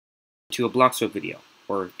to a Blocksworld video,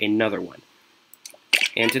 or another one.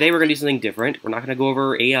 And today we're going to do something different. We're not going to go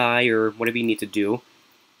over AI or whatever you need to do,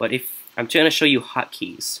 but I'm trying to show you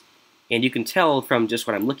hotkeys. And you can tell from just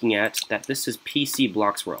what I'm looking at that this is PC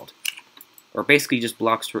Blocksworld, or basically just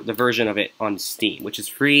Blocksworld, the version of it on Steam, which is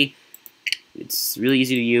free. It's really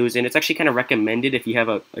easy to use, and it's actually kind of recommended if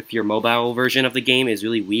your mobile version of the game is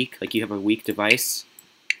really weak, like you have a weak device.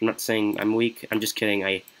 I'm not saying I'm weak. I'm just kidding.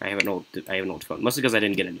 I have an old phone, mostly because I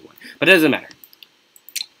didn't get a new one. But it doesn't matter.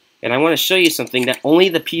 And I want to show you something that only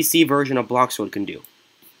the PC version of Blocksworld can do.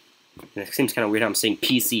 And it seems kind of weird how I'm saying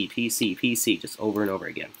PC, PC, PC just over and over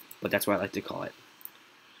again, but that's what I like to call it.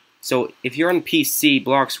 So if you're on PC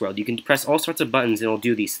Blocksworld, you can press all sorts of buttons and it'll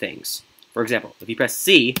do these things. For example, if you press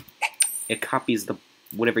C, it copies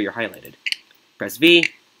whatever you're highlighted. Press V,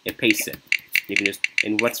 it pastes it. You can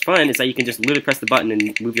and what's fun is that you can just literally press the button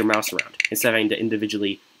and move your mouse around instead of having to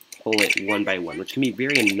individually pull it one by one, which can be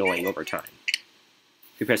very annoying over time.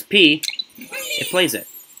 If you press P, it plays it.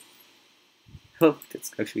 Oh,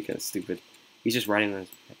 that's actually kind of stupid. He's just riding on his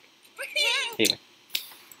back. Anyway,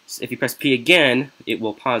 so if you press P again, it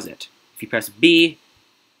will pause it. If you press B,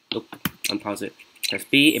 unpause it. Press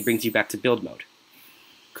B, it brings you back to build mode.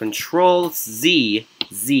 Control Z,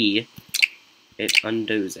 it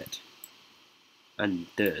undoes it.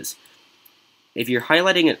 Undoes. If you're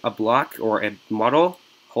highlighting a block or a model,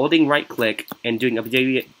 holding right click and doing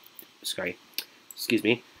WASD.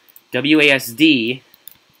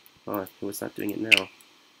 Oh, it's not doing it now.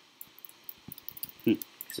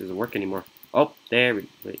 This doesn't work anymore. Oh, there we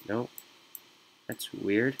wait, no. That's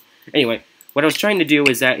weird. Anyway, what I was trying to do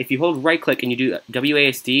is that if you hold right click and you do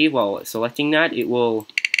WASD while selecting that, it will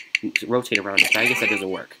rotate around it. I guess that doesn't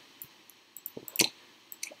work.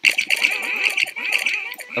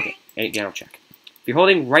 Okay, again, I'll check. If you're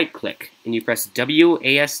holding right click and you press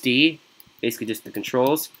WASD, basically just the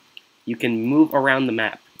controls, you can move around the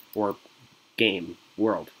map, or game,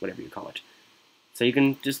 world, whatever you call it. So you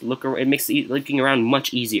can just look around. It makes looking around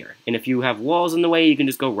much easier. And if you have walls in the way, you can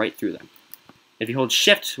just go right through them. If you hold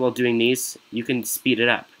shift while doing these, you can speed it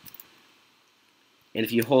up. And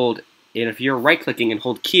if you're right clicking and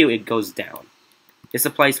hold Q, it goes down. This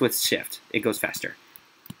applies with shift. It goes faster.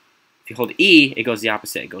 If you hold E, it goes the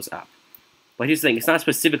opposite. It goes up. But here's the thing. It's not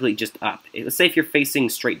specifically just up. Let's say if you're facing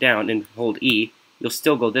straight down and hold E, you'll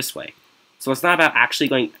still go this way. So it's not about actually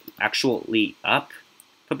going up,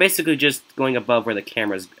 but basically just going above where the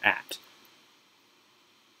camera's at.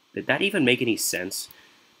 Did that even make any sense?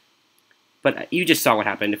 But you just saw what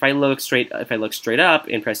happened. If I look straight up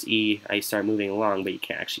and press E, I start moving along, but you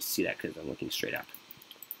can't actually see that because I'm looking straight up.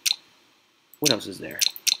 What else is there?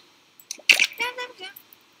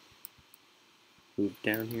 Move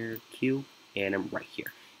down here, Q, and I'm right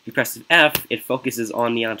here. If you press F, it focuses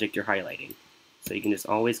on the object you're highlighting. So you can just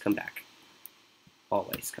always come back.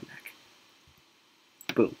 Always come back.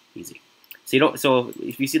 Boom, easy. So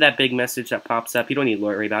if you see that big message that pops up, you don't need to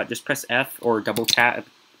worry about it. Just press F or double tap,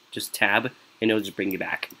 just tab, and it'll just bring you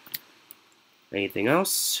back. Anything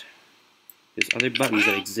else? There's other buttons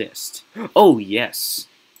that exist. Oh yes.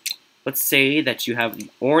 Let's say that you have the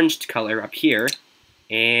orange color up here,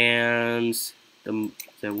 and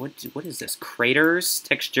what is this? Craters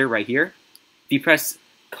texture right here. If you press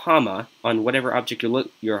comma on whatever object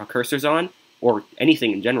your cursor's on, or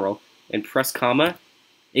anything in general, and press comma,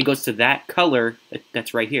 it goes to that color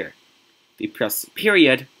that's right here. If you press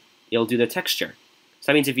period, it'll do the texture.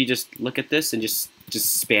 So that means if you just look at this and just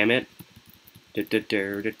spam it,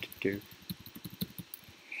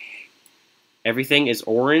 everything is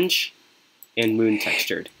orange and moon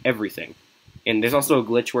textured. Everything. And there's also a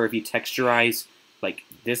glitch where if you texturize like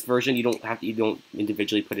this version, you don't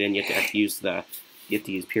individually put it in. You have to use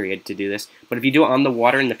period to do this. But if you do it on the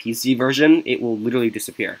water in the PC version, it will literally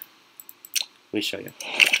disappear. Let me show you.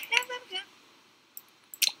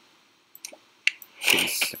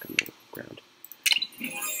 It's stuck on the ground.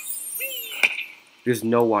 There's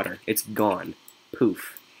no water. It's gone.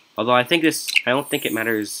 Poof. Although I don't think it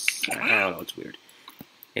matters. I don't know. It's weird.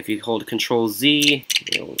 If you hold Control Z,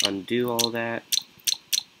 it'll undo all that.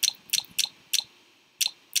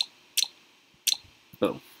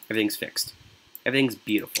 Boom. Everything's fixed. Everything's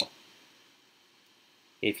beautiful.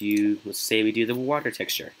 Let's say we do the water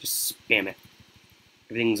texture, just spam it.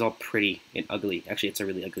 Everything's all pretty and ugly. Actually, it's a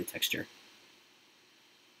really ugly texture.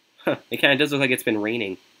 Huh, it kind of does look like it's been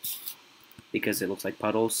raining because it looks like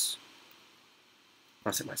puddles.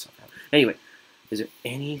 I'll set myself out. Anyway, is there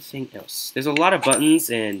anything else? There's a lot of buttons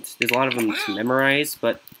and there's a lot of them to memorize,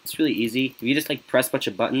 but it's really easy. If you just press a bunch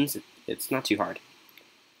of buttons, it's not too hard.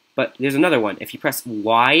 But there's another one. If you press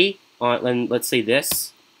Y on, let's say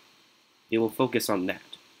this, it will focus on that.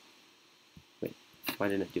 Why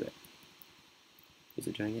didn't it do it? Is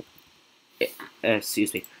it doing it?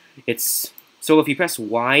 Excuse me. It's so if you press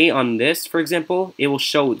Y on this, for example, it will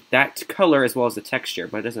show that color as well as the texture,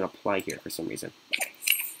 but it doesn't apply here for some reason.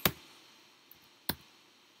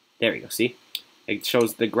 There we go. See? It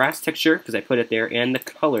shows the grass texture, because I put it there, and the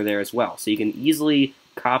color there as well. So you can easily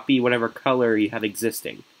copy whatever color you have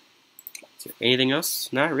existing. Is there anything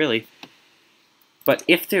else? Not really. But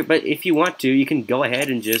if you want to, you can go ahead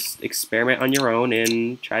and just experiment on your own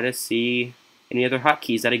and try to see any other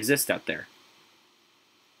hotkeys that exist out there.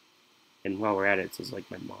 And while we're at it, it says like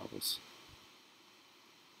my models.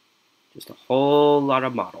 Just a whole lot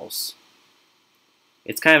of models.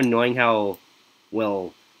 It's kind of annoying how,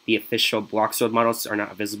 well, the official Blocksworld models are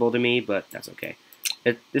not visible to me, but that's okay.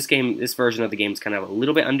 This version of the game is kind of a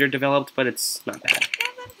little bit underdeveloped, but it's not bad.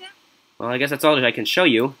 Well, I guess that's all that I can show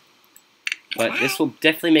you. But this will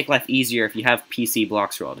definitely make life easier if you have PC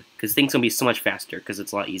Blocksworld, because things will be so much faster, because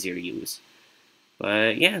it's a lot easier to use.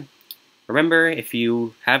 But yeah, remember, if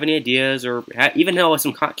you have any ideas, or even know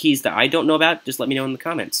some hotkeys that I don't know about, just let me know in the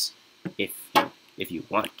comments. If you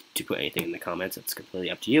want to put anything in the comments, it's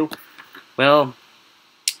completely up to you. Well,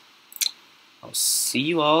 I'll see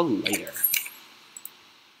you all later.